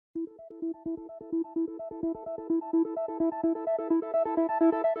Hello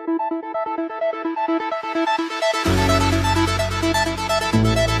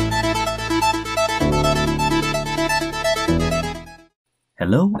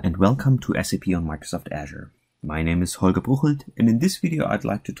and welcome to SAP on Microsoft Azure. My name is Holger Bruchelt, and in this video I'd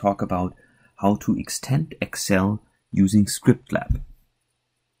like to talk about how to extend Excel using ScriptLab.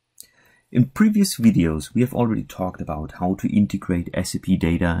 In previous videos we have already talked about how to integrate SAP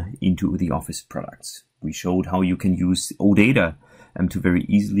data into the Office products. We showed how you can use OData to very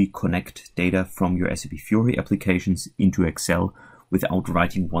easily connect data from your SAP Fiori applications into Excel without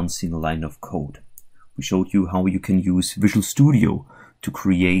writing one single line of code. We showed you how you can use Visual Studio to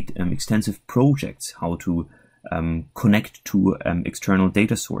create extensive projects, how to connect to external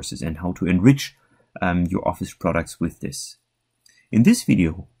data sources, and how to enrich your Office products with this. In this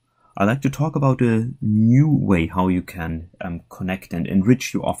video, I'd like to talk about a new way how you can connect and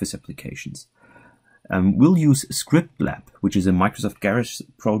enrich your Office applications. We'll use ScriptLab, which is a Microsoft Garage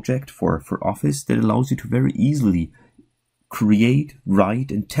project for Office that allows you to very easily create,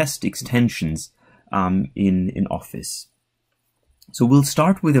 write, and test extensions in Office. So we'll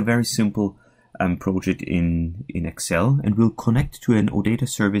start with a very simple project in Excel, and we'll connect to an OData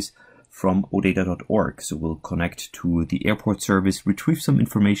service from odata.org. So we'll connect to the airport service, retrieve some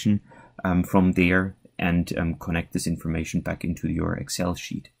information from there, and connect this information back into your Excel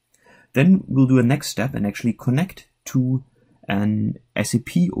sheet. Then we'll do a next step and actually connect to an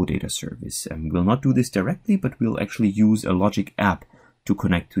SAP OData service. We'll not do this directly, but we'll actually use a Logic app to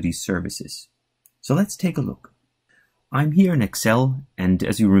connect to these services. So let's take a look. I'm here in Excel, and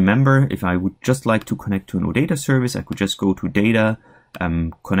as you remember, if I would just like to connect to an OData service, I could just go to Data,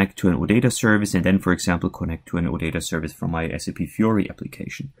 connect to an OData service, and then, for example, connect to an OData service from my SAP Fiori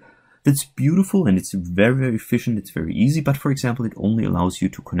application. That's beautiful, and it's very, very efficient. It's very easy, but for example, it only allows you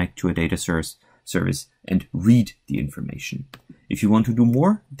to connect to a data service and read the information. If you want to do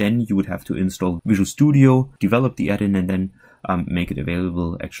more, then you would have to install Visual Studio, develop the add-in, and then make it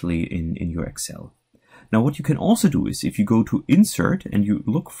available actually in your Excel. Now, what you can also do is if you go to Insert and you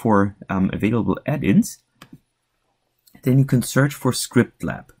look for available add-ins, then you can search for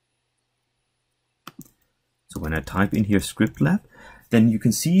ScriptLab. So when I type in here ScriptLab, then you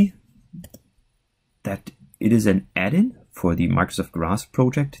can see that it is an add-in for the Microsoft Garage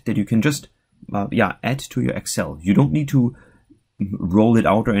project that you can just add to your Excel. You don't need to roll it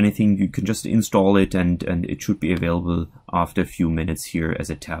out or anything. You can just install it, and it should be available after a few minutes here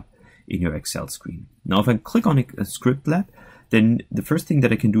as a tab in your Excel screen. Now, if I click on a ScriptLab, then the first thing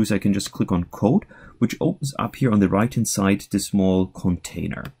that I can do is I can just click on Code, which opens up here on the right-hand side the small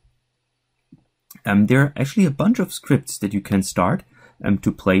container. There are actually a bunch of scripts that you can start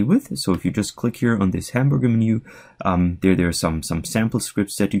to play with. So if you just click here on this hamburger menu, there are some sample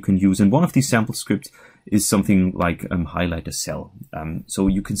scripts that you can use. And one of these sample scripts is something like highlight a cell. So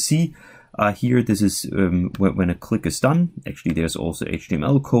you can see here, this is when a click is done. Actually, there's also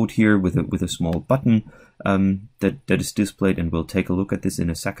HTML code here with a small button that is displayed, and we'll take a look at this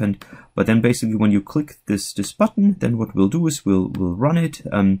in a second. But then basically, when you click this button, then what we'll do is we'll run it.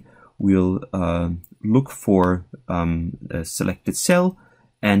 We'll look for a selected cell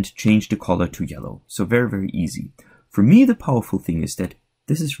and change the color to yellow. So very, very easy. For me, the powerful thing is that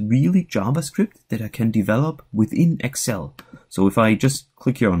this is really JavaScript that I can develop within Excel. So if I just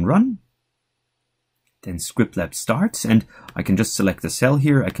click here on Run, then ScriptLab starts, and I can just select the cell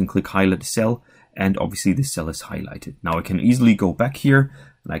here. I can click highlight the cell, and obviously this cell is highlighted. Now I can easily go back here,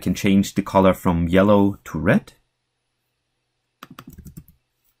 and I can change the color from yellow to red.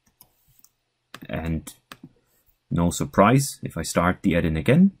 And no surprise, if I start the add-in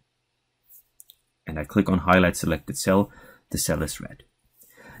again, and I click on highlight selected cell, the cell is red.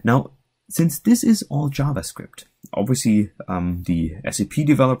 Now, since this is all JavaScript, obviously the SAP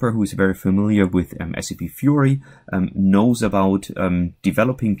developer who is very familiar with SAP Fiori knows about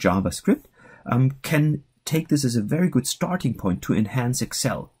developing JavaScript, can take this as a very good starting point to enhance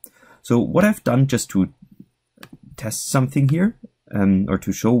Excel. So what I've done, just to test something here, or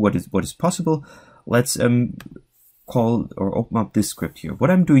to show what is possible, let's call or open up this script here.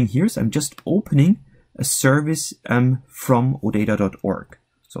 What I'm doing here is I'm just opening a service from odata.org.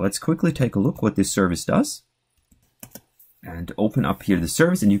 So let's quickly take a look what this service does, and open up here the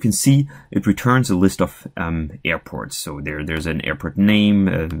service, and you can see it returns a list of airports. So there's an airport name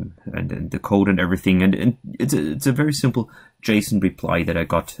and the code and everything, and it's a very simple JSON reply that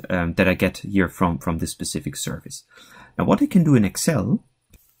I get here from this specific service. Now what I can do in Excel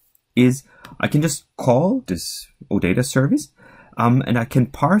is I can just call this OData service, and I can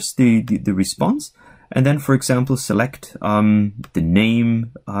parse the response, and then, for example, select the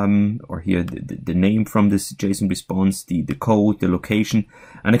name, or here the name from this JSON response, the code, the location,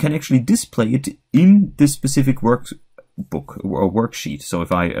 and I can actually display it in this specific workbook or worksheet. So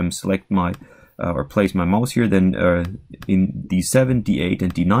if I select my or place my mouse here, then in D7, D8,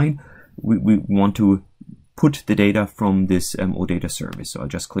 and D9, we want to put the data from this OData service. So I'll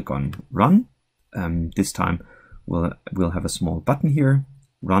just click on Run. This time we'll have a small button here.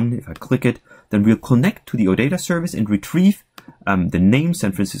 Run. If I click it, then we'll connect to the OData service and retrieve the name,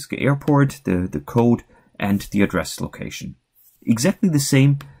 San Francisco Airport, the code, and the address location. Exactly the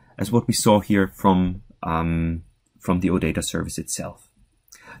same as what we saw here from the OData service itself.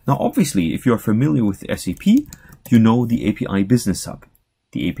 Now, obviously, if you're familiar with SAP, you know the API Business Hub.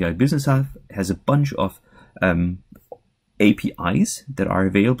 The API Business Hub has a bunch of APIs that are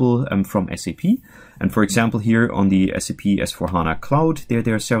available from SAP. And for example, here on the SAP S/4HANA Cloud,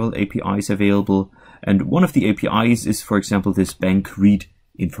 there are several APIs available. And one of the APIs is, for example, this bank read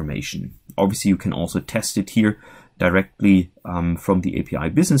information. Obviously, you can also test it here directly from the API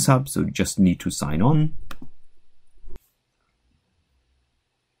Business Hub. So you just need to sign on.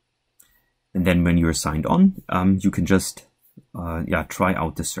 And then when you're signed on, you can just try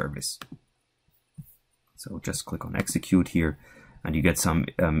out the service. So just click on execute here, and you get some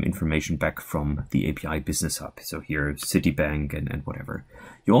information back from the API Business Hub. So here, Citibank and whatever.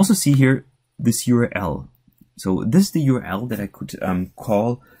 You also see here this URL. So this is the URL that I could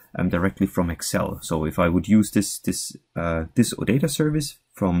call directly from Excel. So if I would use this OData service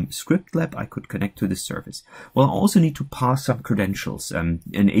from ScriptLab, I could connect to this service. Well, I also need to pass some credentials, an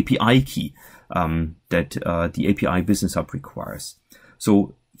API key that the API Business Hub requires.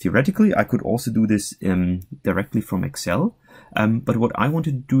 So theoretically, I could also do this directly from Excel. But what I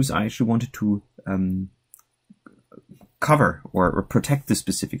wanted to do is I actually wanted to cover or protect this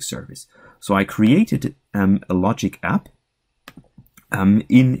specific service. So I created a Logic app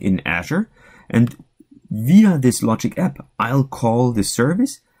in Azure, and via this Logic app, I'll call this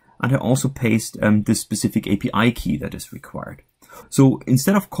service, and I also paste this specific API key that is required. So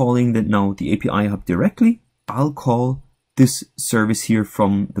instead of calling the API Hub directly, I'll call this service here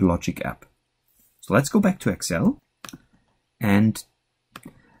from the Logic app. So let's go back to Excel and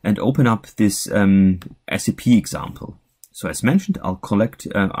open up this SAP example. So as mentioned, I'll connect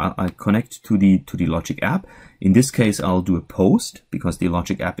to the Logic app. In this case, I'll do a post because the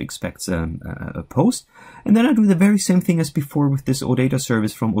Logic app expects a post. And then I do the very same thing as before with this OData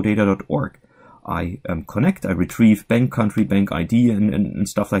service from odata.org. I connect, I retrieve bank country, bank ID, and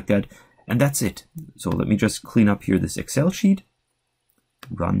stuff like that. And that's it. So let me just clean up here this Excel sheet,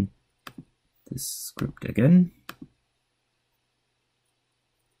 run this script again,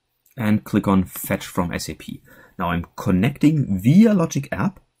 and click on Fetch from SAP. Now I'm connecting via Logic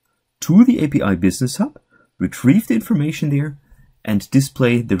app to the API Business Hub, retrieve the information there, and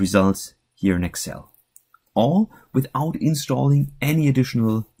display the results here in Excel. All without installing any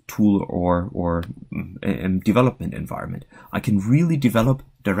additional tool or development environment. I can really develop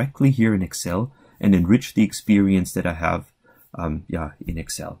directly here in Excel and enrich the experience that I have in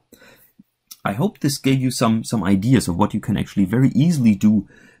Excel. I hope this gave you some ideas of what you can actually very easily do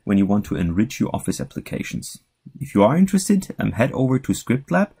when you want to enrich your Office applications. If you are interested, head over to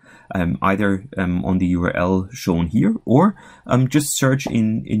ScriptLab, either on the URL shown here, or just search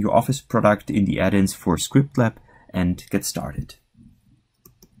in your Office product in the add-ins for ScriptLab and get started.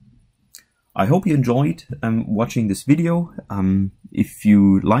 I hope you enjoyed watching this video. If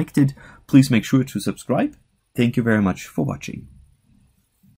you liked it, please make sure to subscribe. Thank you very much for watching.